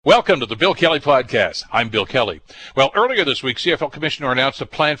Welcome to the Bill Kelly Podcast. I'm Bill Kelly. Well, earlier this week, CFL Commissioner announced a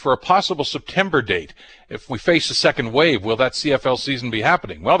plan for a possible September date. If we face a second wave, will that CFL season be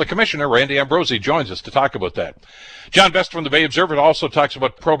happening? Well, the Commissioner, Randy Ambrosie, joins us to talk about that. John Best from the Bay Observer also talks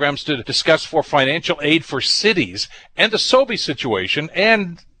about programs to discuss for financial aid for cities and the SoBi situation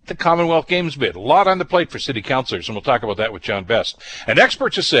and the Commonwealth Games bid. A lot on the plate for city councillors, and we'll talk about that with John Best. And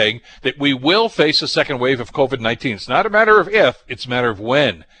experts are saying that we will face a second wave of COVID-19. It's not a matter of if, it's a matter of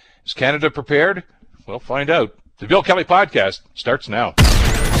when. Is Canada prepared? We'll find out. The Bill Kelly Podcast starts now.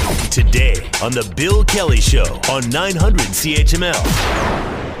 Today on the Bill Kelly Show on 900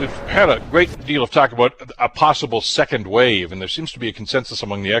 CHML. We've had a great deal of talk about a possible second wave, and there seems to be a consensus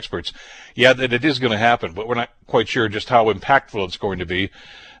among the experts, that it is going to happen, but we're not quite sure just how impactful it's going to be.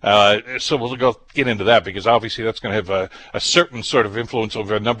 So we'll get into that, because obviously that's going to have a certain sort of influence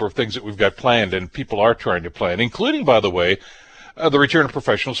over a number of things that we've got planned and people are trying to plan, including, by the way, the return of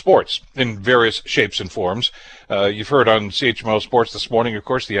professional sports in various shapes and forms. You've heard on CHML Sports this morning, of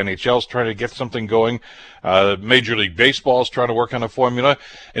course, the NHL's trying to get something going. Major League Baseball's trying to work on a formula.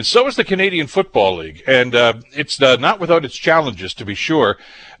 And so is the Canadian Football League. And it's not without its challenges, to be sure.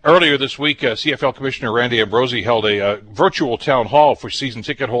 Earlier this week, CFL Commissioner Randy Ambrosie held a virtual town hall for season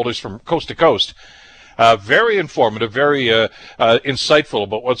ticket holders from coast to coast. Very informative, very insightful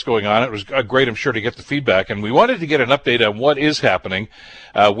about what's going on. It was great, I'm sure, to get the feedback. And we wanted to get an update on what is happening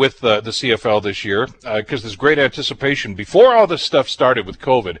with the CFL this year, because there's great anticipation. Before all this stuff started with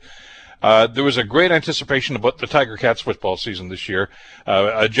COVID, there was a great anticipation about the Tiger Cats football season this year,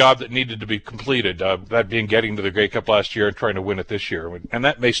 a job that needed to be completed, that being getting to the Grey Cup last year and trying to win it this year. And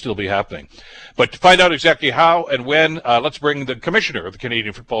that may still be happening. But to find out exactly how and when, let's bring the Commissioner of the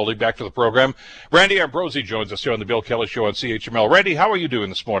Canadian Football League back to the program. Randy Ambrosie joins us here on the Bill Kelly Show on CHML. Randy, how are you doing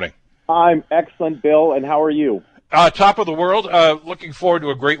this morning? I'm excellent, Bill, and how are you? Top of the world. Looking forward to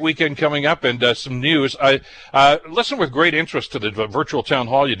a great weekend coming up and some news. I listened with great interest to the virtual town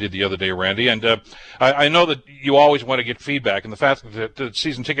hall you did the other day, Randy, and I know that you always want to get feedback, and the fact that the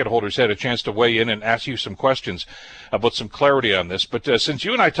season ticket holders had a chance to weigh in and ask you some questions about some clarity on this. But since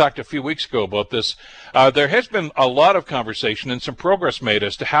you and I talked a few weeks ago about this, there has been a lot of conversation and some progress made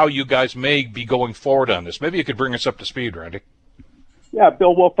as to how you guys may be going forward on this. Maybe you could bring us up to speed, Randy. Yeah,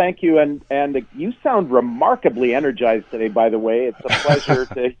 Bill, well, thank you, and you sound remarkably energized today, by the way. It's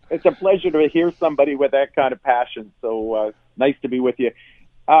a pleasure to hear somebody with that kind of passion, so nice to be with you.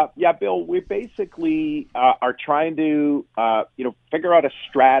 Bill, we basically are trying to figure out a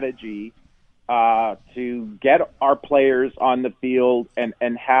strategy to get our players on the field and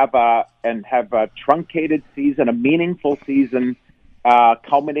have a truncated season, a meaningful season,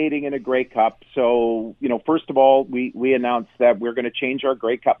 culminating in a Grey Cup. So, first of all, we announced that we're going to change our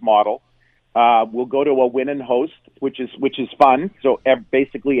Grey Cup model. We'll go to a win and host, which is fun. So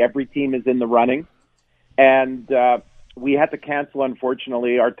basically every team is in the running. And we had to cancel,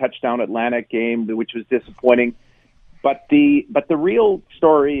 unfortunately, our Touchdown Atlantic game, which was disappointing. But the real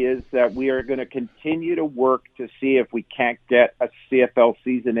story is that we are going to continue to work to see if we can't get a CFL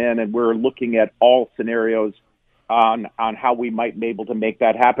season in, and we're looking at all scenarios on how we might be able to make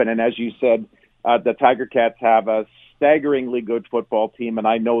that happen. And as you said, the Tiger Cats have a staggeringly good football team, and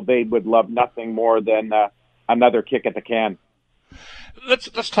I know they would love nothing more than another kick at the can.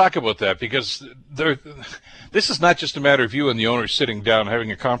 Let's talk about that, because this is not just a matter of you and the owners sitting down having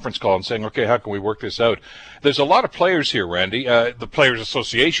a conference call and saying, okay, how can we work this out? There's a lot of players here, Randy, the Players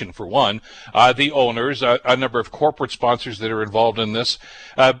Association for one, the owners, a number of corporate sponsors that are involved in this.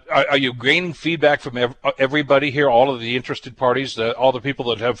 Are you gaining feedback from everybody here, all of the interested parties, all the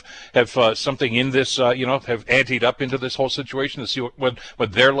people that have something in this, have anteed up into this whole situation to see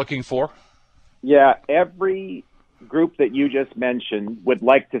what they're looking for? Yeah, every group that you just mentioned would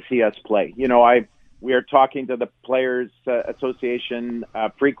like to see us play. We are talking to the Players Association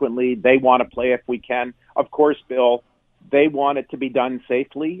frequently. They want to play if we can. Of course, Bill, they want it to be done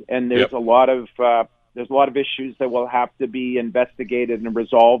safely, and there's a lot of issues that will have to be investigated and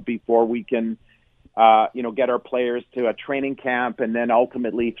resolved before we can get our players to a training camp and then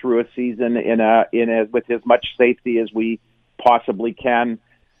ultimately through a season with as much safety as we possibly can.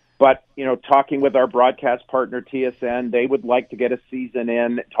 But, talking with our broadcast partner, TSN, they would like to get a season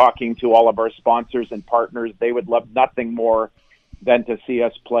in. Talking to all of our sponsors and partners, they would love nothing more than to see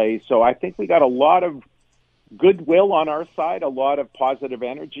us play. So I think we got a lot of goodwill on our side, a lot of positive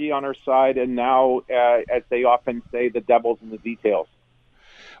energy on our side, and now, as they often say, the devil's in the details.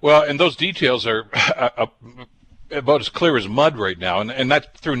 Well, and those details are about as clear as mud right now, and that's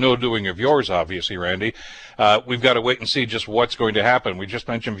through no doing of yours, obviously, Randy. We've got to wait and see just what's going to happen. We just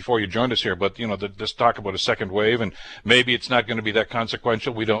mentioned before you joined us here, but, this talk about a second wave, and maybe it's not going to be that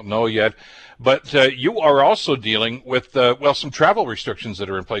consequential. We don't know yet. But you are also dealing with, some travel restrictions that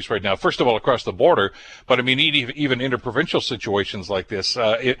are in place right now. First of all, across the border, but I mean, even interprovincial situations like this,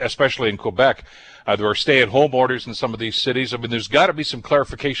 especially in Quebec. There are stay-at-home orders in some of these cities. I mean, there's got to be some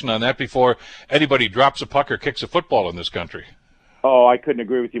clarification on that before anybody drops a puck or kicks a football in this country. Oh, I couldn't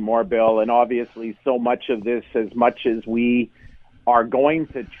agree with you more, Bill. And obviously, so much of this, as much as we are going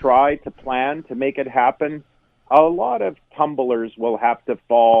to try to plan to make it happen, a lot of tumblers will have to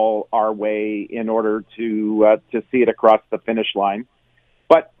fall our way in order to see it across the finish line.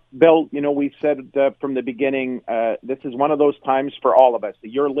 But, Bill, we've said from the beginning, this is one of those times for all of us.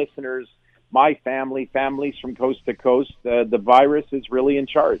 Your listeners, my family, families from coast to coast, the virus is really in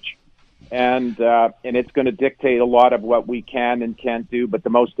charge. And it's going to dictate a lot of what we can and can't do. But the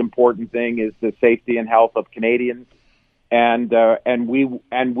most important thing is the safety and health of Canadians. And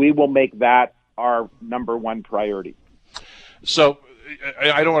we will make that our number one priority. So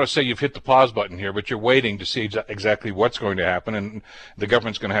I don't want to say you've hit the pause button here, but you're waiting to see exactly what's going to happen, and the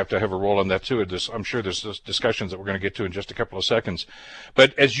government's going to have a role in that too. I'm sure there's discussions that we're going to get to in just a couple of seconds.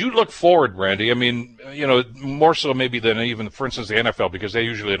 But as you look forward, Randy, I mean, more so maybe than even, for instance, the NFL, because they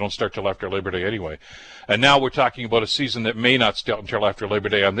usually don't start till after Labor Day anyway. And now we're talking about a season that may not start until after Labor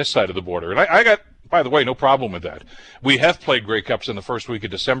Day on this side of the border. And I got, by the way, no problem with that. We have played Grey Cups in the first week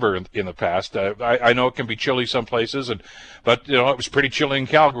of December in the past. I know it can be chilly some places, but it was pretty chilly in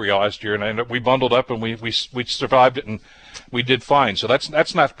Calgary last year, and we bundled up and we survived it, and we did fine. So that's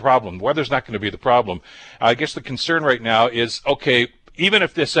not the problem. Weather's not going to be the problem. I guess the concern right now is, okay, even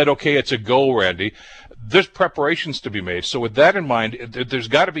if they said, okay, it's a go, Randy, there's preparations to be made. So with that in mind, there's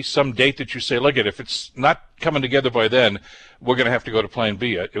got to be some date that you say, look, if it's not coming together by then, we're going to have to go to Plan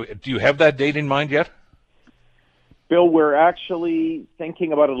B. Do you have that date in mind yet? Bill, we're actually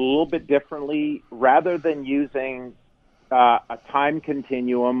thinking about it a little bit differently. Rather than using a time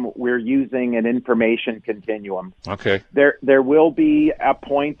continuum, we're using an information continuum. Okay. There will be a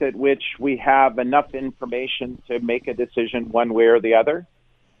point at which we have enough information to make a decision one way or the other.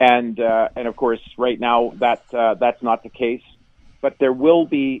 And of course, right now that's not the case. But there will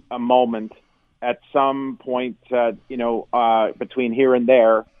be a moment at some point, between here and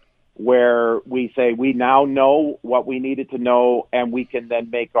there, where we say we now know what we needed to know, and we can then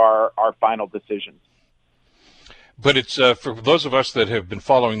make our final decisions. But it's for those of us that have been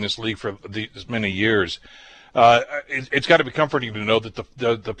following this league for as many years. It's got to be comforting to know that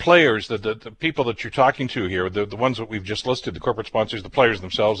the players, the people that you're talking to here, the ones that we've just listed, the corporate sponsors, the players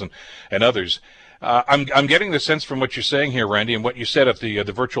themselves, and others. I'm getting the sense from what you're saying here, Randy, and what you said at the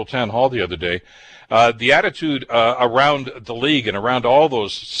virtual town hall the other day. The attitude around the league and around all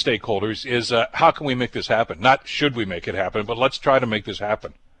those stakeholders is, how can we make this happen? Not should we make it happen, but let's try to make this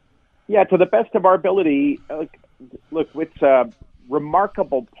happen. Yeah, to the best of our ability. Look, it's a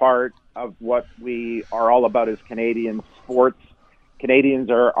remarkable part of what we are all about as Canadian sports. Canadians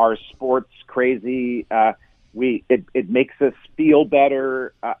are sports crazy. It makes us feel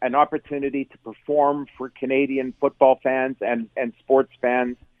better. An opportunity to perform for Canadian football fans and sports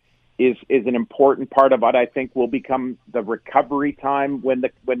fans is an important part of what I think will become the recovery time when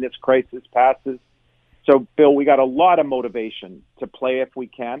this crisis passes. So, Bill, we got a lot of motivation to play if we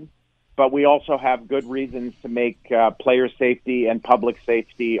can. But we also have good reasons to make player safety and public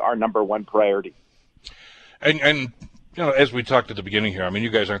safety our number one priority. And as we talked at the beginning here, I mean, you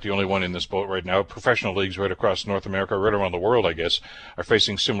guys aren't the only one in this boat right now. Professional leagues right across North America, right around the world, I guess, are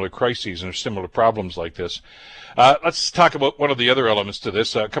facing similar crises and similar problems like this. Let's talk about one of the other elements to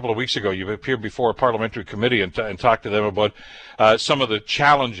this. A couple of weeks ago, you appeared before a parliamentary committee and talked to them about some of the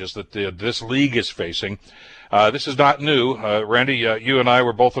challenges that this league is facing. This is not new. Randy, you and I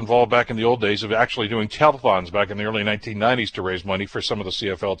were both involved back in the old days of actually doing telethons back in the early 1990s to raise money for some of the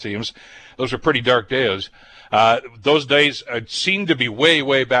CFL teams. Those were pretty dark days. Those days seem to be way,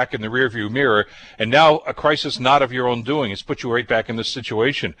 way back in the rearview mirror, and now a crisis not of your own doing has put you right back in this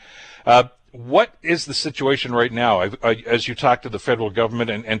situation. What is the situation right now, as you talk to the federal government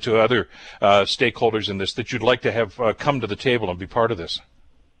and to other stakeholders in this, that you'd like to have come to the table and be part of this?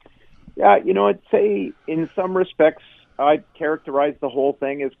 Yeah, I'd say in some respects, I'd characterize the whole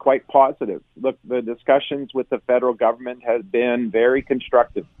thing as quite positive. Look, the discussions with the federal government have been very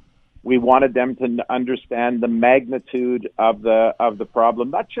constructive. We wanted them to understand the magnitude of the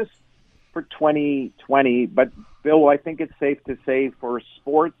problem, not just for 2020, but Bill, I think it's safe to say for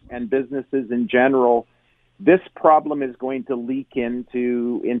sports and businesses in general, this problem is going to leak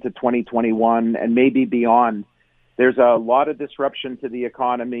into 2021 and maybe beyond. There's a lot of disruption to the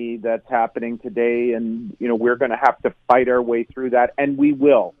economy that's happening today, and we're going to have to fight our way through that, and we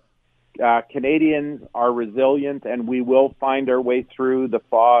will. Canadians are resilient, and we will find our way through the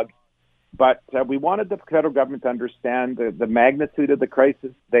fog. But we wanted the federal government to understand the magnitude of the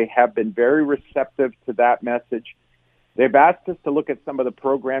crisis. They have been very receptive to that message. They've asked us to look at some of the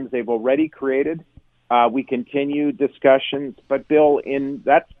programs they've already created. We continue discussions, but Bill,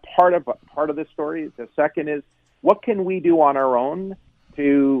 that's part of the story. The second is, what can we do on our own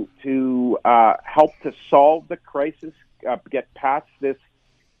to help to solve the crisis, get past this,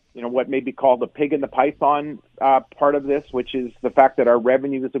 what may be called the pig in the python part of this, which is the fact that our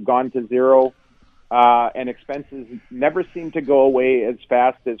revenues have gone to zero and expenses never seem to go away as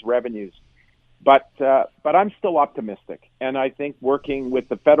fast as revenues. But I'm still optimistic, and I think working with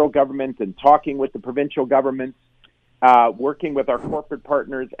the federal government and talking with the provincial governments, working with our corporate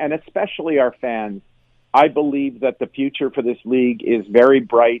partners, and especially our fans, I believe that the future for this league is very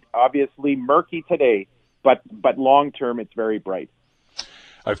bright. Obviously murky today, but long term it's very bright.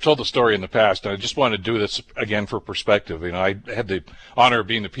 I've told the story in the past, and I just want to do this again for perspective. I had the honor of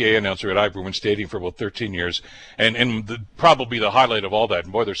being the PA announcer at Ivor Stadium for about 13 years, and probably the highlight of all that,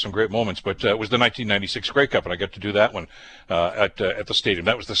 and boy, there's some great moments, but it was the 1996 Grey Cup, and I got to do that one at the stadium.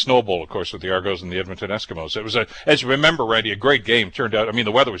 That was the Snow Bowl, of course, with the Argos and the Edmonton Eskimos. It was, as you remember, Randy, a great game. Turned out,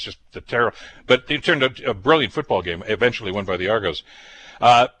 the weather was just terrible, but it turned out a brilliant football game, eventually won by the Argos.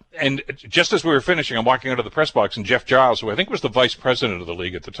 And just as we were finishing, I'm walking out of the press box, and Jeff Giles, who I think was the vice president of the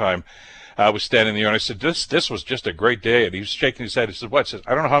league at the time, was standing there, and I said, this was just a great day. And he was shaking his head. He said, what? He says,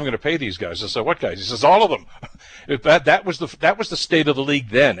 I don't know how I'm going to pay these guys. I said, what guys? He says, all of them. That was the state of the league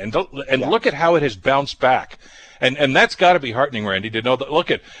then. And look at how it has bounced back. And that's got to be heartening, Randy, to know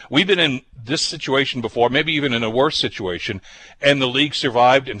that, we've been in this situation before, maybe even in a worse situation, and the league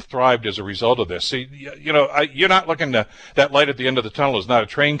survived and thrived as a result of this. See, you're not looking to that light at the end of the tunnel is not a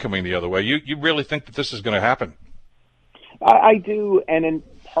train coming the other way. You really think that this is going to happen? I do, and in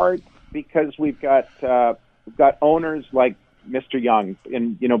part because we've got owners like Mr. Young,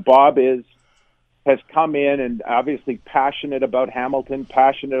 and Bob has come in and obviously passionate about Hamilton,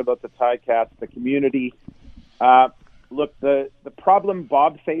 passionate about the Ticats, the community. Look, the problem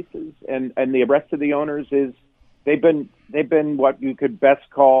Bob faces and the rest of the owners is they've been what you could best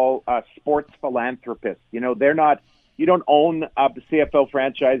call sports philanthropists. They're not. You don't own a CFL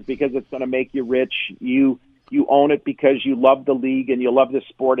franchise because it's going to make you rich. You own it because you love the league and you love the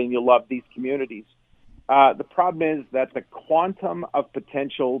sport and you love these communities. The problem is that the quantum of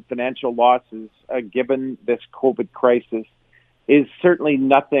potential financial losses given this COVID crisis is certainly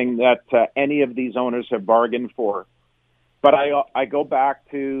nothing that any of these owners have bargained for. But I go back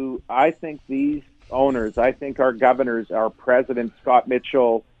to, I think these owners, I think our governors, our president, Scott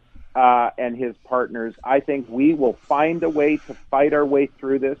Mitchell, and his partners, I think we will find a way to fight our way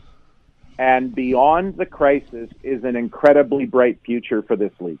through this. And beyond the crisis is an incredibly bright future for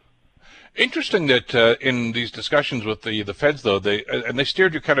this league. Interesting that in these discussions with the feds, though, they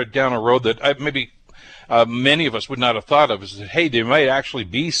steered you kind of down a road that maybe many of us would not have thought of, is that, hey, there might actually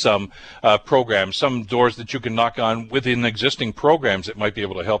be some programs, some doors that you can knock on within existing programs that might be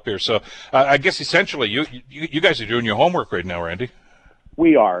able to help here. So I guess essentially you guys are doing your homework right now, Randy.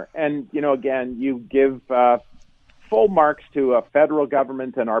 We are. And, again, you give full marks to a federal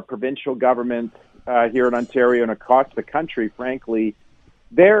government and our provincial government here in Ontario and across the country, frankly.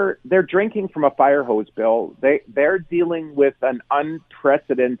 They're drinking from a fire hose, Bill. They're dealing with an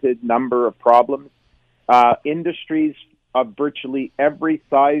unprecedented number of problems. Industries of virtually every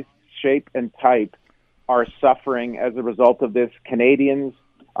size, shape, and type are suffering as a result of this. Canadians,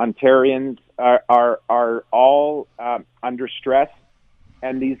 Ontarians are all under stress,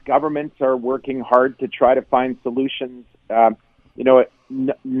 and these governments are working hard to try to find solutions.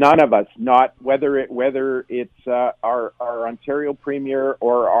 None of us, not whether it's our Ontario Premier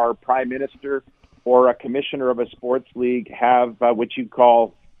or our Prime Minister or a Commissioner of a sports league, have what you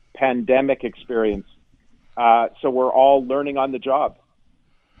call pandemic experience. So we're all learning on the job.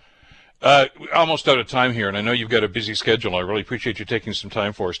 Almost out of time here, and I know you've got a busy schedule. I really appreciate you taking some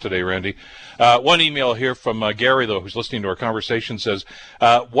time for us today, Randy. One email here from Gary, though, who's listening to our conversation, says,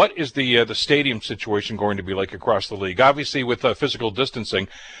 what is the stadium situation going to be like across the league? Obviously, with physical distancing,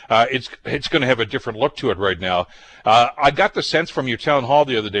 it's going to have a different look to it right now. I got the sense from your town hall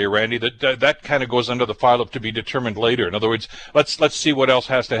the other day, Randy, that kind of goes under the file of to be determined later. In other words, let's see what else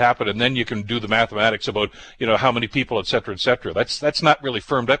has to happen, and then you can do the mathematics about how many people, et cetera, et cetera. That's not really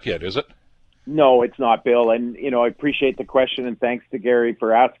firmed up yet, is it? No, it's not, Bill. And, I appreciate the question, and thanks to Gary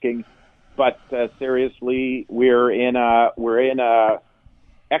for asking. But seriously, we're in a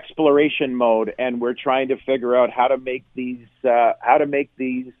exploration mode, and we're trying to figure out how to make the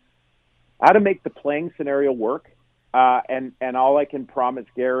playing scenario work. And all I can promise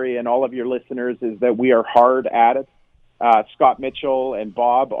Gary and all of your listeners is that we are hard at it. Scott Mitchell and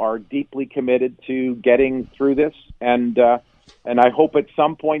Bob are deeply committed to getting through this, and I hope at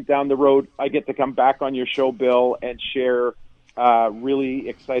some point down the road I get to come back on your show, Bill, and share really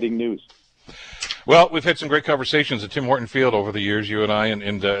exciting news. Well, we've had some great conversations at Tim Horton Field over the years, you and I,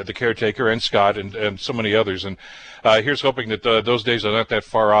 and the caretaker and Scott and so many others. And here's hoping that those days are not that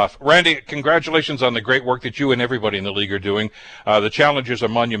far off. Randy, congratulations on the great work that you and everybody in the league are doing. The challenges are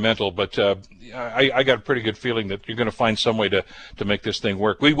monumental, but I got a pretty good feeling that you're going to find some way to make this thing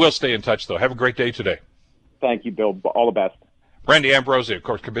work. We will stay in touch, though. Have a great day today. Thank you, Bill. All the best. Randy Ambrosie, of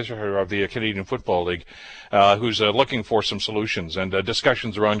course, Commissioner of the Canadian Football League, who's looking for some solutions, and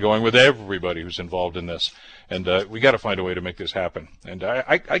discussions are ongoing with everybody who's involved in this. And we got to find a way to make this happen. And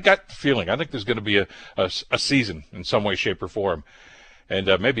I got the feeling, I think there's going to be a season in some way, shape, or form, and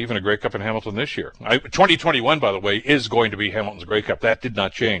maybe even a Grey Cup in Hamilton this year. 2021, by the way, is going to be Hamilton's Grey Cup. That did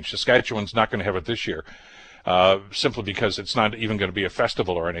not change. Saskatchewan's not going to have it this year, simply because it's not even going to be a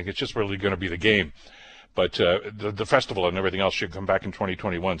festival or anything. It's just really going to be the game. But the festival and everything else should come back in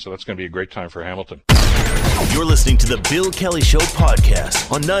 2021, so that's going to be a great time for Hamilton. You're listening to the Bill Kelly Show podcast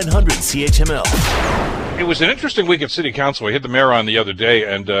on 900 CHML. It was an interesting week at City Council. We had the mayor on the other day,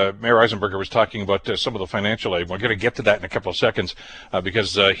 and Mayor Eisenberger was talking about some of the financial aid. We're going to get to that in a couple of seconds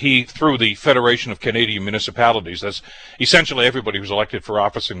because he, through the Federation of Canadian Municipalities, that's essentially everybody who's elected for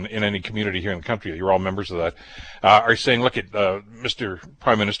office in any community here in the country, you're all members of that, are saying, look, Mr.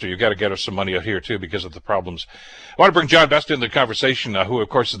 Prime Minister, you've got to get us some money out here, too, because of the problems. I want to bring John Best into the conversation, who, of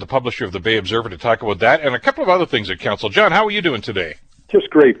course, is the publisher of the Bay Observer, to talk about that and a couple of other things at Council. John, how are you doing today? Just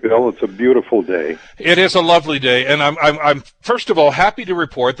great, Bill. It's a beautiful day. It is a lovely day, and I'm first of all happy to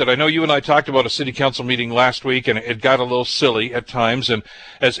report that I know you and I talked about a city council meeting last week, and it got a little silly at times. And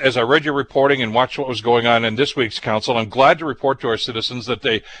as I read your reporting and watched what was going on in this week's council, I'm glad to report to our citizens that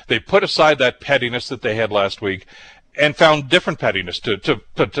they put aside that pettiness that they had last week and found different pettiness to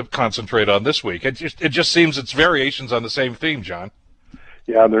concentrate on this week. It just seems it's variations on the same theme, John.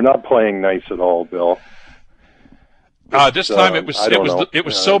 Yeah, they're not playing nice at all, Bill. This time it was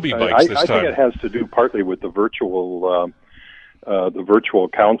SoBi bikes. This time I think it has to do partly with the virtual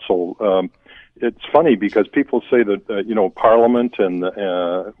council. It's funny because people say that Parliament and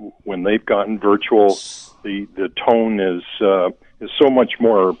when they've gotten virtual, the tone is so much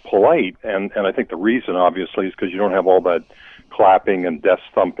more polite, and I think the reason obviously is because you don't have all that clapping and desk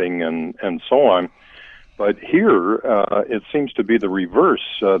thumping and so on. But here it seems to be the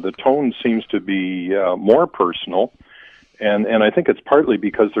reverse. The tone seems to be more personal. And I think it's partly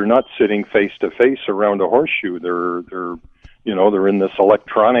because they're not sitting face to face around a horseshoe. They're in this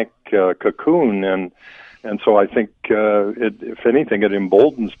electronic cocoon, and so I think if anything, it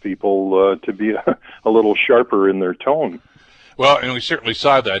emboldens people to be a little sharper in their tone. Well, and we certainly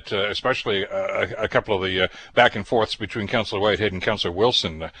saw that, especially a couple of the back and forths between Councillor Whitehead and Councillor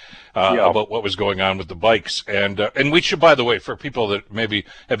Wilson about what was going on with the bikes. And we should, by the way, for people that maybe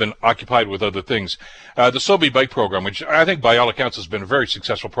have been occupied with other things, the SoBi bike program, which I think by all accounts has been a very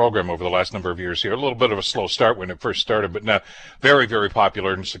successful program over the last number of years here. A little bit of a slow start when it first started, but now very, very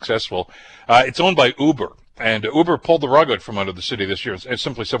popular and successful. It's owned by Uber. And Uber pulled the rug out from under the city this year and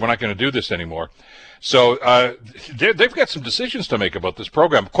simply said, we're not going to do this anymore. So they've got some decisions to make about this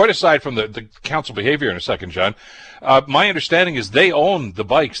program, quite aside from the council behavior in a second, John. My understanding is they own the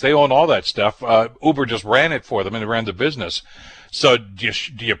bikes. They own all that stuff. Uber just ran it for them and ran the business. So do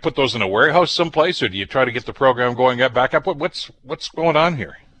you put those in a warehouse someplace, or do you try to get the program going back up? What's going on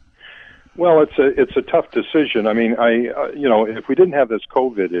here? Well, it's a tough decision. I mean, if we didn't have this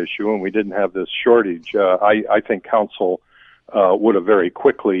COVID issue and we didn't have this shortage, I think council would have very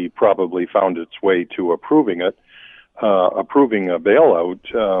quickly probably found its way to approving a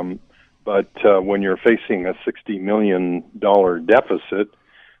bailout. But when you're facing a $60 million deficit,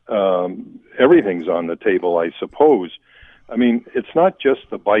 everything's on the table, I suppose. I mean, it's not just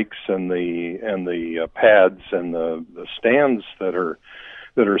the bikes and the pads and the stands that are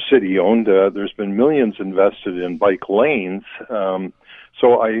city owned. There's been millions invested in bike lanes.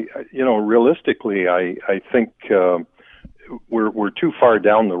 So realistically, I think we're too far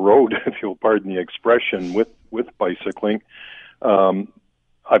down the road, if you'll pardon the expression, with bicycling.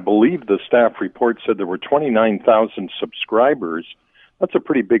 I believe the staff report said there were 29,000 subscribers. That's a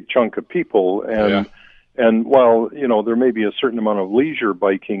pretty big chunk of people, and while there may be a certain amount of leisure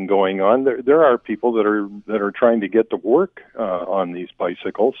biking going on, there are people that are trying to get to work on these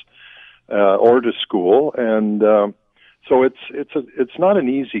bicycles or to school, and So it's not an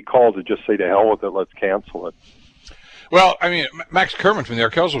easy call to just say to hell with it, let's cancel it. Well, I mean, Max Kerman from the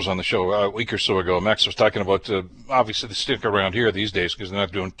Arkells was on the show a week or so ago. Max was talking about, obviously, they stick around here these days because they're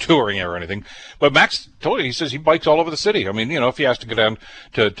not doing touring or anything. But Max told you, he says he bikes all over the city. I mean, if he has to go down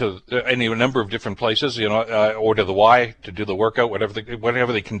to any number of different places, or to the Y to do the workout, whatever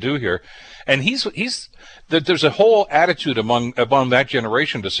they can do here. And there's a whole attitude among that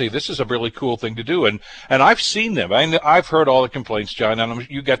generation to say this is a really cool thing to do. And I've seen them. I've heard all the complaints, John, and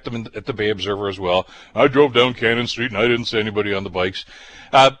you get them at the Bay Observer as well. I drove down Cannon Street and I didn't see anybody on the bikes.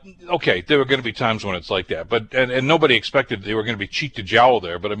 Okay, there were going to be times when it's like that, but and nobody expected they were going to be cheek to jowl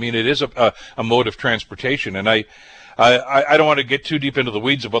there. But I mean, it is a mode of transportation, and I don't want to get too deep into the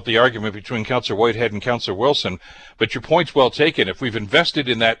weeds about the argument between Councillor Whitehead and Councillor Wilson, but your point's well taken. If we've invested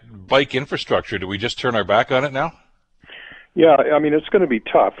in that bike infrastructure, do we just turn our back on it now? Yeah, I mean, it's going to be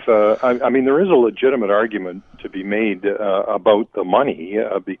tough. I mean, there is a legitimate argument to be made about the money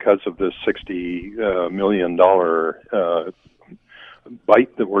because of this $60 million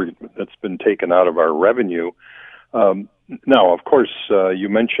bite that's been taken out of our revenue. Now, of course, you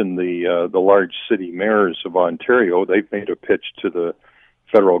mentioned the large city mayors of Ontario. They've made a pitch to the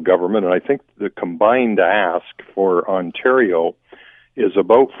federal government, and I think the combined ask for Ontario is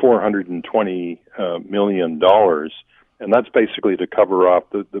about $420 million. And that's basically to cover off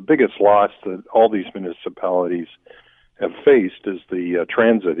the biggest loss that all these municipalities have faced is the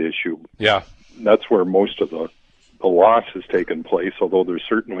transit issue. Yeah. That's where most of the loss has taken place, although there's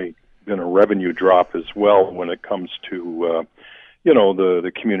certainly been a revenue drop as well when it comes to,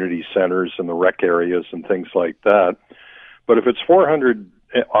 the community centers and the rec areas and things like that. But if it's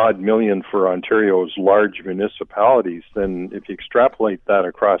 400-odd million for Ontario's large municipalities, then if you extrapolate that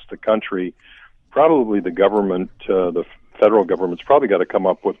across the country, probably the government, the federal government's probably got to come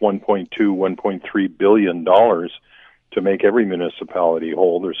up with $1.3 billion to make every municipality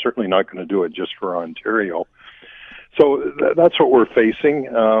whole. They're certainly not going to do it just for Ontario. So that's what we're facing.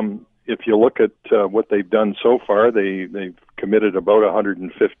 If you look at what they've done so far, they've committed about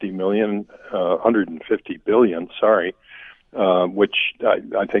 $150 billion, which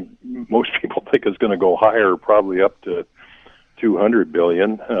I think most people think is going to go higher, probably up to $200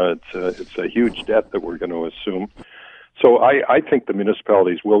 billion. It's a huge debt that we're going to assume. So I think the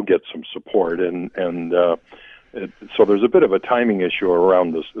municipalities will get some support, so there's a bit of a timing issue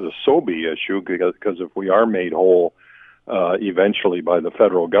around the SoBi issue, because if we are made whole eventually by the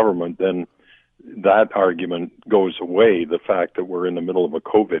federal government, then that argument goes away. The fact that we're in the middle of a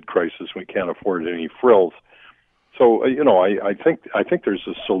COVID crisis, we can't afford any frills. So I think there's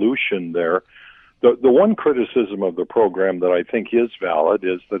a solution there. The one criticism of the program that I think is valid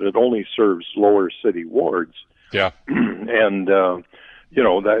is that it only serves lower city wards. Yeah. And,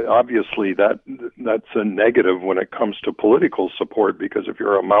 that obviously that's a negative when it comes to political support, because if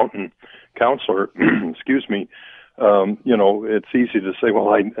you're a mountain councillor, excuse me, it's easy to say,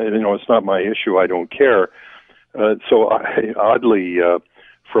 well, it's not my issue, I don't care. Oddly,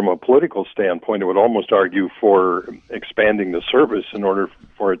 from a political standpoint, it would almost argue for expanding the service in order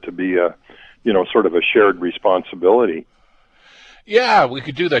for it to be sort of a shared responsibility. Yeah, we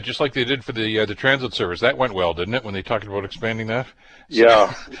could do that just like they did for the transit service. That went well, didn't it, when they talked about expanding that?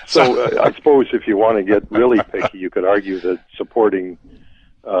 Yeah. So I suppose if you want to get really picky, you could argue that supporting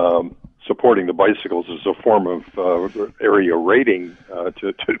the bicycles is a form of area rating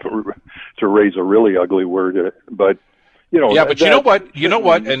to raise a really ugly word. But yeah, but you know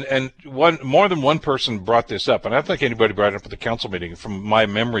what, and more than one person brought this up, and I don't think anybody brought it up at the council meeting from my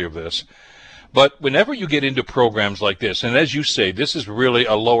memory of this. But whenever you get into programs like this, and as you say, this is really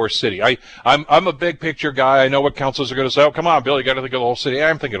a lower city. I'm a big picture guy. I know what councils are going to say. Oh, come on, Bill, you got to think of the whole city.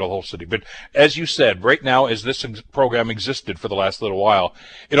 I'm thinking of the whole city. But as you said, right now, as this program existed for the last little while,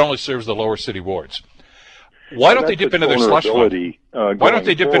 it only serves the lower city wards. Why don't they dip into their slush fund? Why don't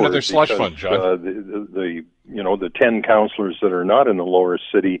they dip into their slush fund, John? The 10 councillors that are not in the lower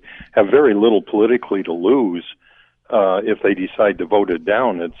city have very little politically to lose. If they decide to vote it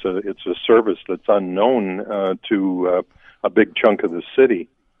down, it's a service that's unknown to a big chunk of the city.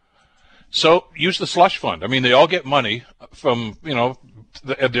 So use the slush fund. I mean, they all get money from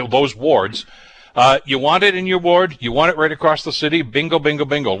those wards. You want it in your ward, you want it right across the city, bingo, bingo,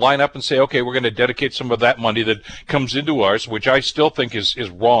 bingo. Line up and say, okay, we're going to dedicate some of that money that comes into ours, which I still think is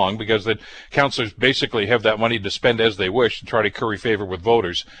wrong, because the councillors basically have that money to spend as they wish and try to curry favor with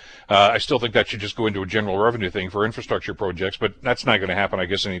voters. I still think that should just go into a general revenue thing for infrastructure projects, but that's not going to happen, I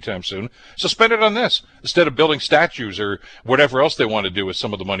guess, anytime soon. So spend it on this instead of building statues or whatever else they want to do with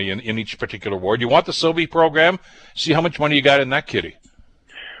some of the money in each particular ward. You want the SoBi program? See how much money you got in that kitty.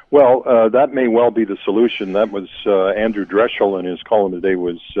 Well, that may well be the solution. That was Andrew Dreschel in his column today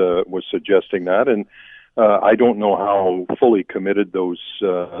was suggesting that, and I don't know how fully committed the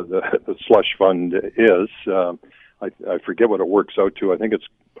slush fund is. I forget what it works out to. I think it's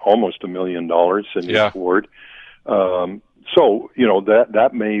almost $1 million in each ward. So that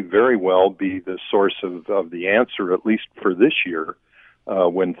may very well be the source of the answer, at least for this year,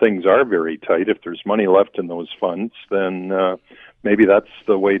 when things are very tight. If there's money left in those funds, then maybe that's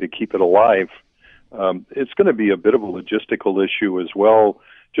the way to keep it alive. It's going to be a bit of a logistical issue as well,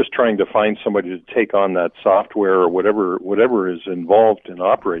 just trying to find somebody to take on that software or whatever is involved in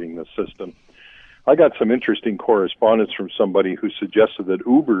operating the system. I got some interesting correspondence from somebody who suggested that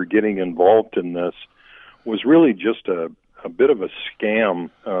Uber getting involved in this was really just a bit of a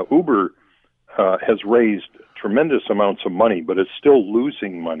scam. Uber has raised tremendous amounts of money, but it's still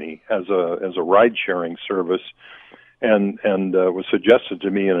losing money as a ride-sharing service. And was suggested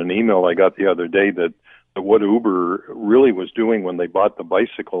to me in an email I got the other day that what Uber really was doing when they bought the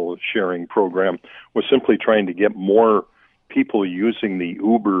bicycle sharing program was simply trying to get more people using the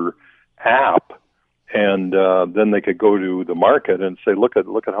Uber app, and then they could go to the market and say, look at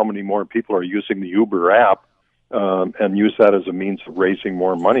how many more people are using the Uber app, and use that as a means of raising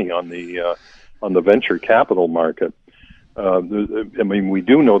more money on the venture capital market. We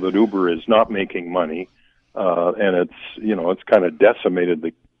do know that Uber is not making money. And it's kind of decimated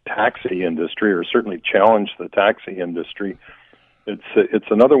the taxi industry, or certainly challenged the taxi industry. It's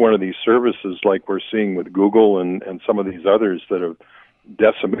another one of these services like we're seeing with Google and some of these others that have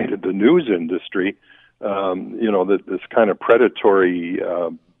decimated the news industry. This kind of predatory,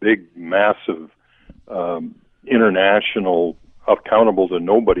 big, massive, international, accountable to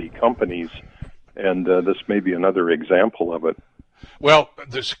nobody companies, and this may be another example of it. Well,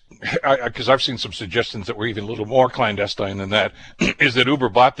 because I've seen some suggestions that were even a little more clandestine than that, is that Uber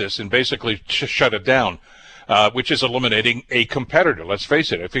bought this and basically shut it down, which is eliminating a competitor. Let's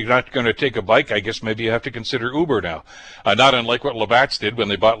face it, if you're not going to take a bike, I guess maybe you have to consider Uber now. Not unlike what Labatt's did when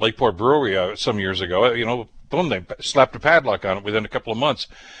they bought Lakeport Brewery some years ago. Boom, they slapped a padlock on it within a couple of months.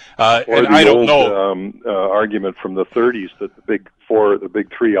 And I don't know. Argument from the 30s that the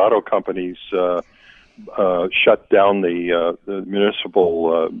big three auto companies shut down the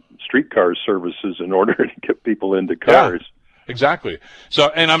municipal streetcar services in order to get people into cars. Yeah, exactly.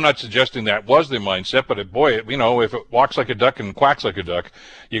 So, and I'm not suggesting that was the mindset, but boy, if it walks like a duck and quacks like a duck,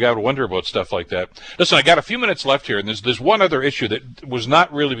 you got to wonder about stuff like that. Listen, I got a few minutes left here, and there's one other issue that was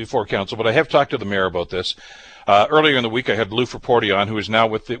not really before council, but I have talked to the mayor about this. Earlier in the week, I had Lou Fraporti on, who is now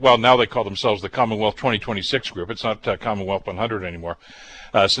with now they call themselves the Commonwealth 2026 group. It's not Commonwealth 100 anymore,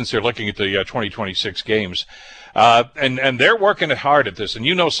 since they're looking at the 2026 games. And they're working hard at this.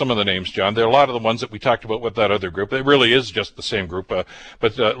 And some of the names, John. There are a lot of the ones that we talked about with that other group. It really is just the same group.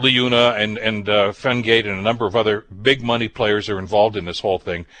 But Leuna and Fengate and a number of other big money players are involved in this whole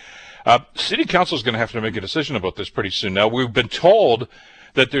thing. City Council is going to have to make a decision about this pretty soon. Now, we've been told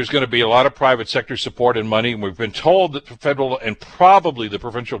that there's going to be a lot of private sector support and money, and we've been told that the federal and probably the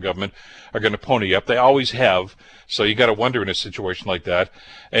provincial government are going to pony up. They always have, so you got to wonder in a situation like that.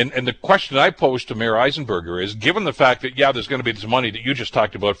 And the question I posed to Mayor Eisenberger is, given the fact that, there's going to be this money that you just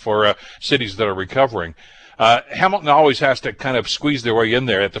talked about for cities that are recovering, Hamilton always has to kind of squeeze their way in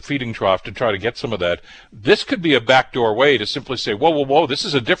there at the feeding trough to try to get some of that. This could be a backdoor way to simply say, whoa, this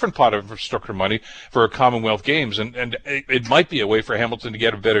is a different pot of infrastructure money for Commonwealth Games, and it might be a way for Hamilton to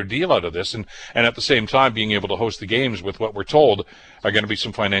get a better deal out of this, and at the same time being able to host the games with what we're told are going to be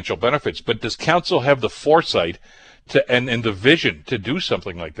some financial benefits. But does council have the foresight and the vision to do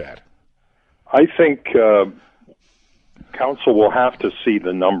something like that? I think council will have to see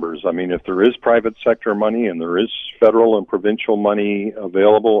the numbers. I mean, if there is private sector money and there is federal and provincial money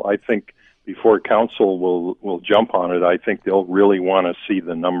available, I think before council will jump on it, I think they'll really want to see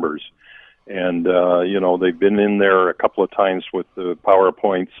the numbers. And, they've been in there a couple of times with the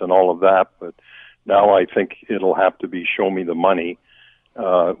PowerPoints and all of that, but now I think it'll have to be show me the money.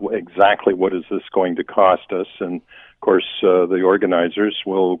 Exactly what is this going to cost us? And of course, the organizers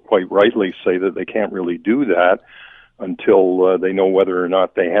will quite rightly say that they can't really do that until they know whether or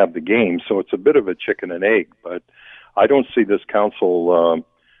not they have the game. So it's a bit of a chicken and egg, but I don't see this council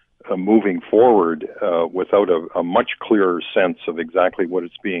moving forward without a much clearer sense of exactly what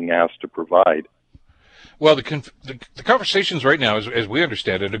it's being asked to provide. Well, the conversations right now, as we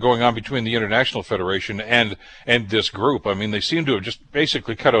understand it, are going on between the International Federation and this group. I mean, they seem to have just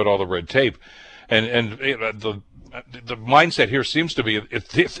basically cut out all the red tape, and the mindset here seems to be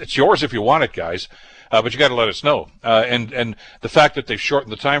it's yours if you want it, guys. but you got to let us know. And the fact that they've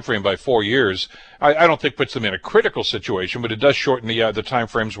shortened the time frame by 4 years, I don't think puts them in a critical situation, but it does shorten the time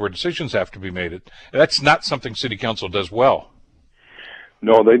frames where decisions have to be made. That's not something City Council does well.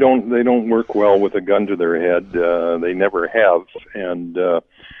 No, they don't work well with a gun to their head. They never have, and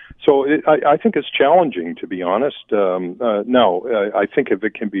so I think it's challenging, to be honest. Now, I think if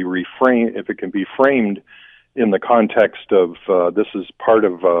it can be framed in the context of this is part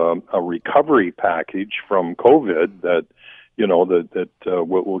of a recovery package from COVID, that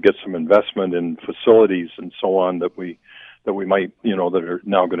we'll get some investment in facilities and so on that we might that are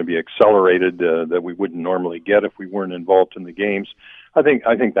now going to be accelerated that we wouldn't normally get if we weren't involved in the games. I think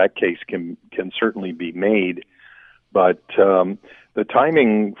that case can certainly be made, but the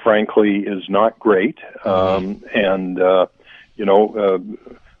timing, frankly, is not great.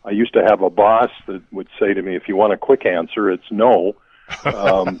 I used to have a boss that would say to me, "If you want a quick answer, it's no."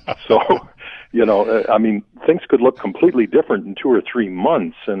 So, I mean, things could look completely different in 2 or 3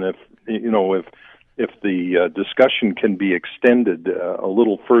 months, and if the discussion can be extended a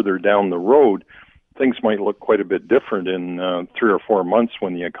little further down the road, things might look quite a bit different in 3 or 4 months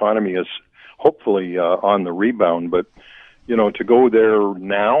when the economy is hopefully on the rebound. But to go there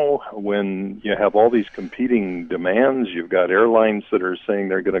now when you have all these competing demands, you've got airlines that are saying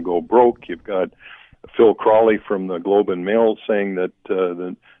they're going to go broke. You've got Phil Crawley from the Globe and Mail saying that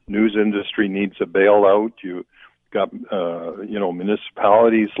the news industry needs a bailout. You've got,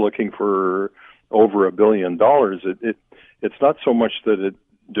 municipalities looking for over $1 billion. It's not so much that it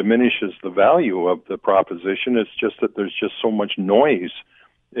diminishes the value of the proposition. It's just that there's just so much noise.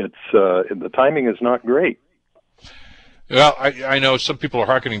 The timing is not great. Well, I know some people are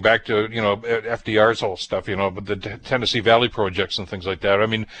hearkening back to, FDR's whole stuff, but the Tennessee Valley projects and things like that. I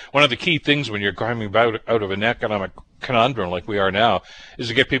mean, one of the key things when you're coming out of an economic conundrum like we are now is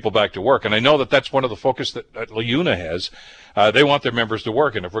to get people back to work. And I know that that's one of the focus that LiUNA has. They want their members to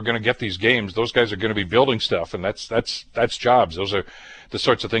work. And if we're going to get these games, those guys are going to be building stuff. And that's jobs. Those are the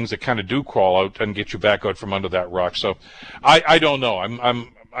sorts of things that kind of do crawl out and get you back out from under that rock. So I don't know.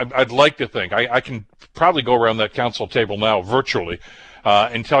 I'd like to think I can probably go around that council table now virtually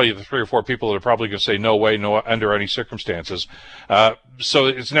and tell you the 3 or 4 people that are probably going to say no way, no under any circumstances. So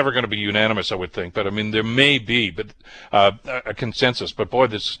it's never going to be unanimous, I would think. But I mean, there may be a consensus. But boy,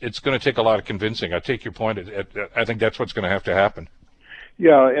 it's going to take a lot of convincing. I take your point. I think that's what's going to have to happen.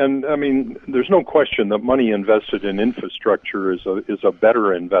 Yeah, and I mean, there's no question that money invested in infrastructure is a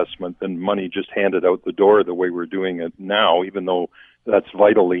better investment than money just handed out the door the way we're doing it now, even though that's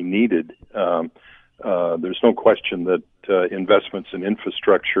vitally needed. There's no question that investments in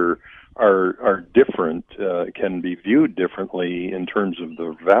infrastructure are different, can be viewed differently in terms of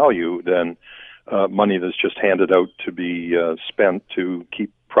the value than money that's just handed out to be spent to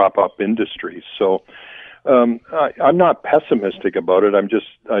prop up industries. So I'm not pessimistic about it. I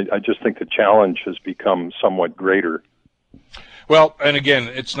just think the challenge has become somewhat greater. Well, and again,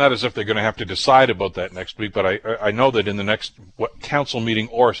 it's not as if they're going to have to decide about that next week, but I know that in the next council meeting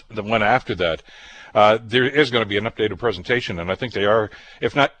or the one after that, there is going to be an updated presentation, and I think they are,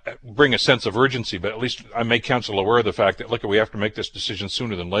 if not bring a sense of urgency, but at least I make council aware of the fact that, look, we have to make this decision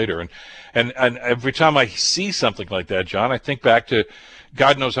sooner than later. And every time I see something like that, John, I think back to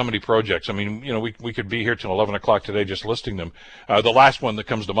God knows how many projects. I mean, we could be here till 11 o'clock today just listing them. The last one that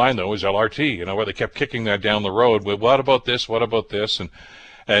comes to mind, though, is LRT, where they kept kicking that down the road with, what about this? What about this?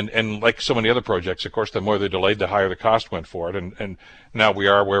 And like so many other projects, of course, the more they delayed, the higher the cost went for it. And now we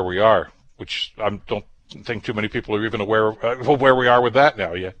are where we are, which I don't think too many people are even aware of where we are with that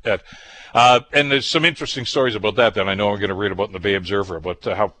now yet. And there's some interesting stories about that I know we're going to read about in the Bay Observer, about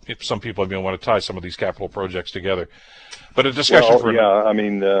how some people want to tie some of these capital projects together. But a discussion for... Yeah, I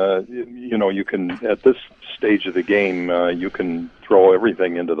mean, you can, at this stage of the game, you can throw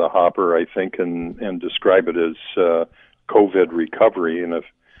everything into the hopper, I think, and describe it as COVID recovery. And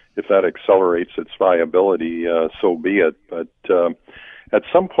if that accelerates its viability, so be it. But at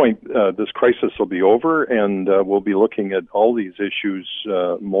some point, this crisis will be over, and we'll be looking at all these issues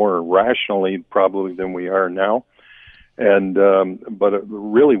more rationally, probably, than we are now. And but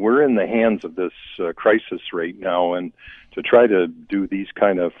really, we're in the hands of this crisis right now, and to try to do these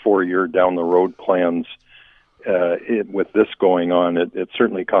kind of 4-year down the road plans with this going on, it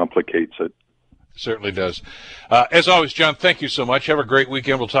certainly complicates it. Certainly does. As always, John, thank you so much. Have a great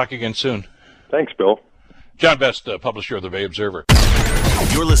weekend. We'll talk again soon. Thanks, Bill. John Best, publisher of the Bay Observer.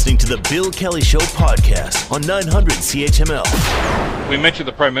 You're listening to the Bill Kelly Show podcast on 900 CHML. We mentioned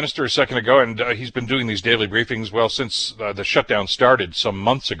the Prime Minister a second ago, and he's been doing these daily briefings, well, since the shutdown started some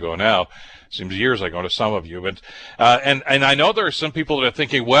months ago now. Seems years ago to some of you. But and I know there are some people that are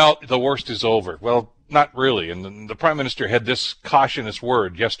thinking, well, the worst is over. Well, not really. And the Prime Minister had this cautious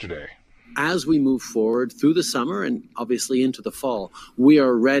word yesterday. As we move forward through the summer and obviously into the fall, we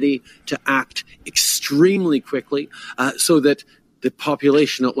are ready to act extremely quickly so that the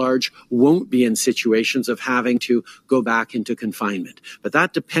population at large won't be in situations of having to go back into confinement. But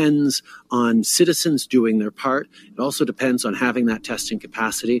that depends on citizens doing their part. It also depends on having that testing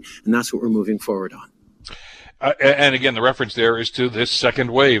capacity, and that's what we're moving forward on. And again, the reference there is to this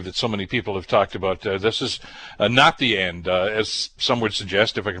second wave that so many people have talked about. This is not the end, as some would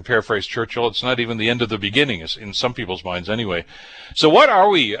suggest. If I can paraphrase Churchill, it's not even the end of the beginning, in some people's minds anyway. So what are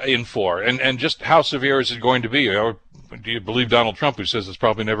we in for? And just how severe is it going to be? Or do you believe Donald Trump, who says it's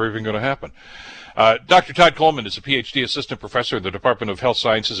probably never even going to happen? Dr. Todd Coleman is a PhD assistant professor in the Department of Health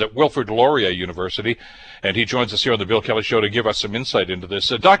Sciences at Wilfrid Laurier University, and he joins us here on the Bill Kelly Show to give us some insight into this.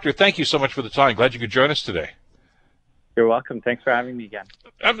 Doctor, thank you so much for the time. Glad you could join us today. You're welcome. Thanks for having me again.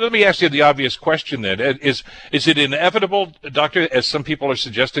 Let me ask you the obvious question then. Is it inevitable, Doctor, as some people are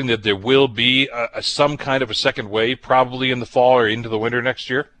suggesting, that there will be some kind of a second wave, probably in the fall or into the winter next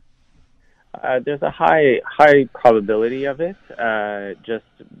year? There's a high probability of it. Just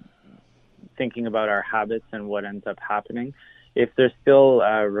thinking about our habits and what ends up happening. If there's still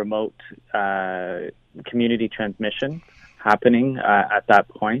remote community transmission happening at that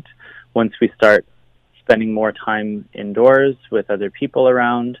point, once we start spending more time indoors with other people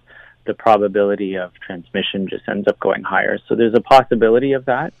around, the probability of transmission just ends up going higher. So there's a possibility of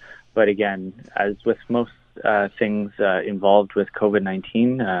that. But again, as with most things involved with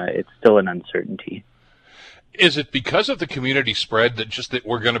COVID-19, it's still an uncertainty. Is it because of the community spread that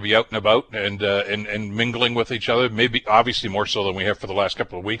we're going to be out and about and mingling with each other? Maybe, obviously, more so than we have for the last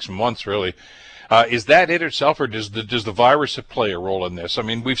couple of weeks and months, really. Is that it itself, or does the virus play a role in this? I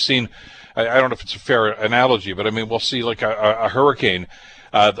mean, we've seen, I don't know if it's a fair analogy, but I mean, we'll see like a hurricane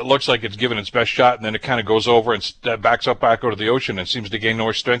that looks like it's given its best shot, and then it kind of goes over and backs up back out of the ocean and seems to gain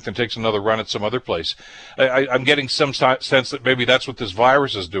more strength and takes another run at some other place. I'm getting some sense that maybe that's what this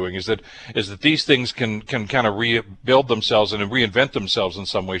virus is doing, is that these things can kind of rebuild themselves and reinvent themselves in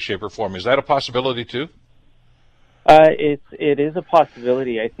some way, shape, or form. Is that a possibility too? It is a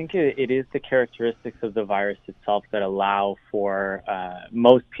possibility. I think it is the characteristics of the virus itself that allow for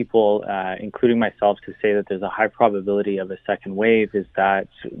most people, including myself, to say that there's a high probability of a second wave. Is that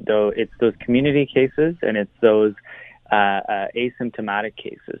though it's those community cases and it's those asymptomatic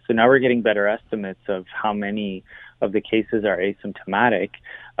cases. So now we're getting better estimates of how many of the cases are asymptomatic,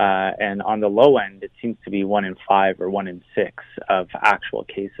 and on the low end, it seems to be 1 in 5 or 1 in 6 of actual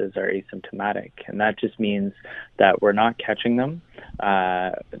cases are asymptomatic, and that just means that we're not catching them.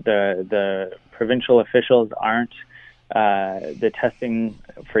 The provincial officials aren't. The testing,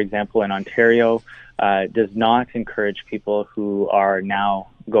 for example, in Ontario, does not encourage people who are now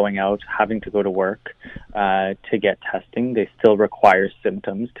going out, having to go to work to get testing. They still require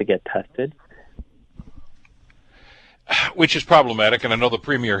symptoms to get tested. Which is problematic, and I know the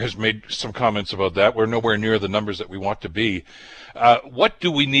Premier has made some comments about that. We're nowhere near the numbers that we want to be. What do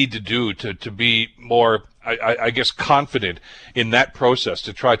we need to do to be more, I guess, confident in that process,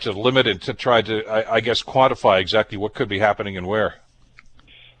 to try to limit it, to try to, I guess, quantify exactly what could be happening and where?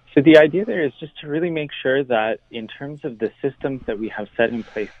 So the idea there is just to really make sure that in terms of the systems that we have set in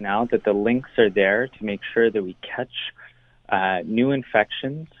place now, that the links are there to make sure that we catch new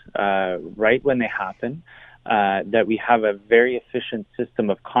infections right when they happen. That we have a very efficient system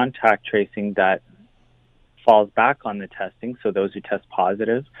of contact tracing that falls back on the testing. So those who test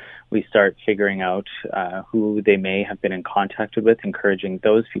positive, we start figuring out who they may have been in contact with, encouraging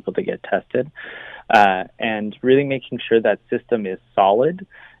those people to get tested, and really making sure that system is solid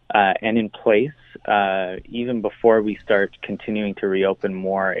and in place even before we start continuing to reopen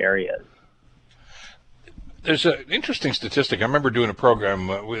more areas. There's an interesting statistic. I remember doing a program,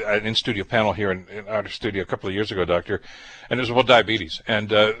 an in-studio panel here in our studio a couple of years ago, Doctor, and it was about diabetes.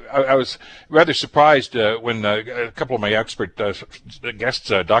 And I was rather surprised when a couple of my expert guests,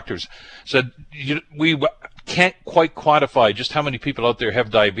 doctors, said, we can't quite quantify just how many people out there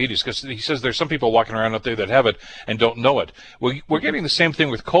have diabetes, because he says there's some people walking around out there that have it and don't know it. We're getting the same thing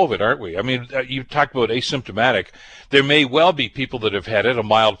with COVID, aren't we? I mean, you talked about asymptomatic. There may well be people that have had it, a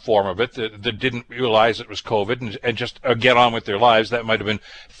mild form of it, that didn't realize it was COVID and just get on with their lives. That might have been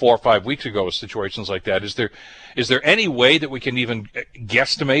 4 or 5 weeks ago, situations like that. Is there any way that we can even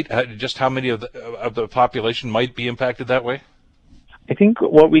guesstimate just how many of the population might be impacted that way? I think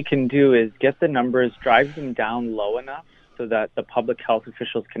what we can do is get the numbers, drive them down low enough so that the public health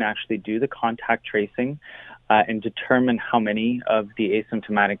officials can actually do the contact tracing and determine how many of the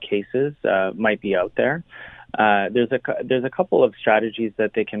asymptomatic cases might be out there. there's a couple of strategies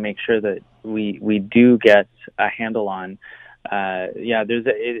that they can make sure that we do get a handle on.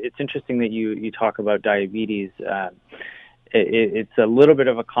 It's interesting that you talk about diabetes. It's a little bit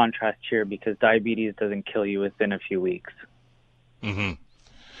of a contrast here because diabetes doesn't kill you within a few weeks. Mm-hmm.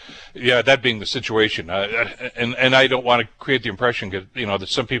 Yeah, that being the situation, and I don't want to create the impression that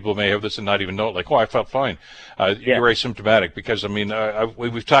some people may have this and not even know it. Like, I felt fine. You're asymptomatic, because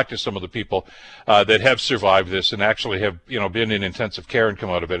we've talked to some of the people that have survived this and actually have been in intensive care and come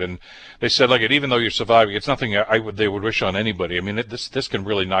out of it, and they said, look, even though you're surviving, it's nothing they would wish on anybody. I mean, this can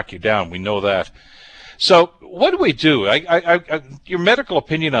really knock you down. We know that. So what do we do? Your medical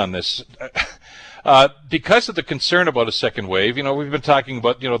opinion on this? Because of the concern about a second wave, we've been talking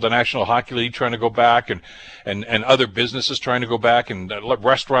about, the National Hockey League trying to go back and other businesses trying to go back, and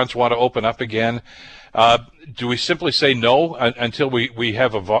restaurants want to open up again. Do we simply say no until we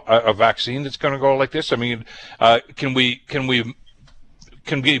have a vaccine that's going to go like this? I mean, can we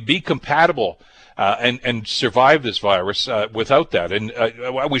be compatible and survive this virus without that? And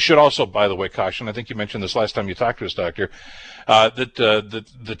we should also, by the way, caution, I think you mentioned this last time you talked to us, Doctor, that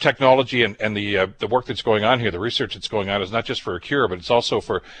the technology and the work that's going on here, the research that's going on, is not just for a cure, but it's also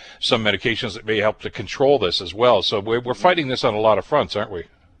for some medications that may help to control this as well. So we're fighting this on a lot of fronts, aren't we?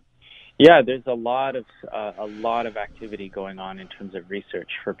 Yeah, there's a lot of activity going on in terms of research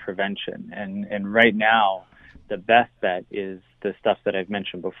for prevention, and right now, the best bet is the stuff that I've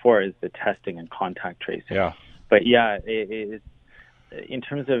mentioned before, is the testing and contact tracing. Yeah. But in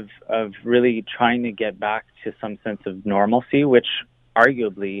terms of really trying to get back to some sense of normalcy, which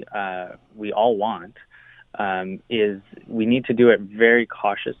arguably we all want, is we need to do it very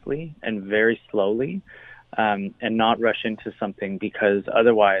cautiously and very slowly, and not rush into something, because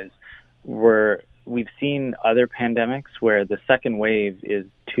otherwise we've seen other pandemics where the second wave is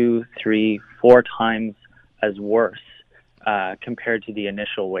 2, 3, 4 times as worse compared to the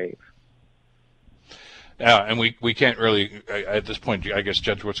initial wave. Yeah, and we can't really, at this point, I guess,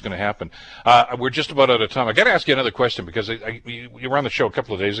 judge what's going to happen. We're just about out of time. I got to ask you another question, because you were on the show a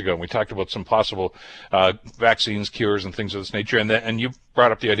couple of days ago, and we talked about some possible vaccines, cures, and things of this nature, and you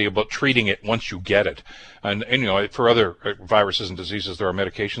brought up the idea about treating it once you get it. And for other viruses and diseases, there are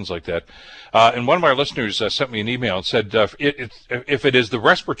medications like that. And one of my listeners sent me an email and said, if it is the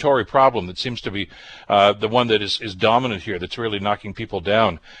respiratory problem that seems to be the one that is dominant here, that's really knocking people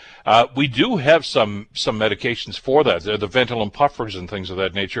down, we do have some medications for that. They're the Ventolin puffers and things of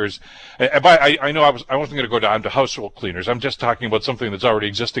that nature. I know I wasn't going to go down to household cleaners. I'm just talking about something that's already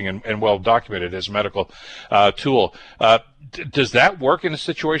existing and well documented as a medical tool. Does that work in a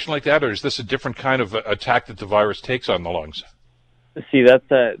situation like that, or is this a different kind of attack that the virus takes on the lungs? See,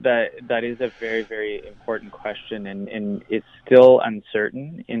 that is a very, very important question, and it's still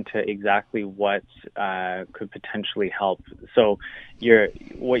uncertain into exactly what could potentially help. So,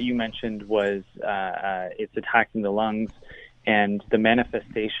 what you mentioned was it's attacking the lungs, and the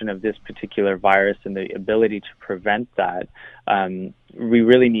manifestation of this particular virus and the ability to prevent that. We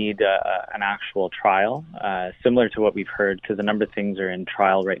really need an actual trial, similar to what we've heard, because a number of things are in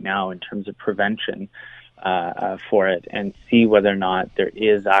trial right now in terms of prevention. For it, and see whether or not there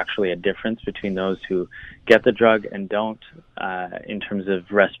is actually a difference between those who get the drug and don't, in terms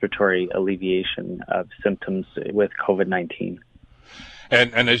of respiratory alleviation of symptoms with COVID-19.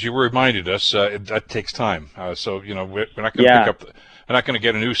 And as you reminded us, that takes time. So we're not going to pick up. We're not going to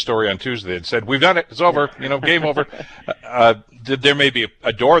get a news story on Tuesday that said, we've done it, it's over, game over. There may be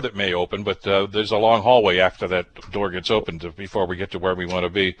a door that may open, but there's a long hallway after that door gets opened before we get to where we want to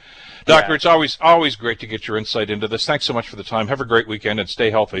be. Doctor, It's always great to get your insight into this. Thanks so much for the time. Have a great weekend and stay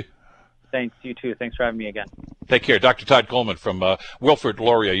healthy. Thanks, you too. Thanks for having me again. Take care. Dr. Todd Coleman from Wilfrid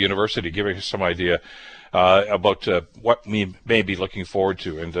Laurier University, giving us some idea about what we may be looking forward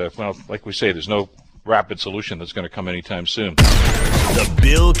to. And, like we say, there's no rapid solution that's going to come anytime soon. The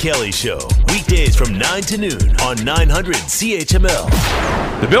Bill Kelly Show, weekdays from 9 to noon on 900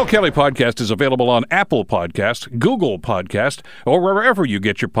 CHML. The Bill Kelly Podcast is available on Apple Podcast, Google Podcast, or wherever you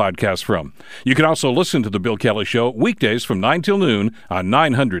get your podcasts from. You can also listen to The Bill Kelly Show weekdays from 9 till noon on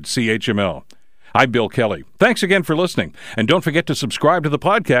 900 CHML. I'm Bill Kelly. Thanks again for listening. And don't forget to subscribe to the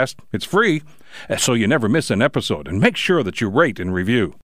podcast. It's free, so you never miss an episode. And make sure that you rate and review.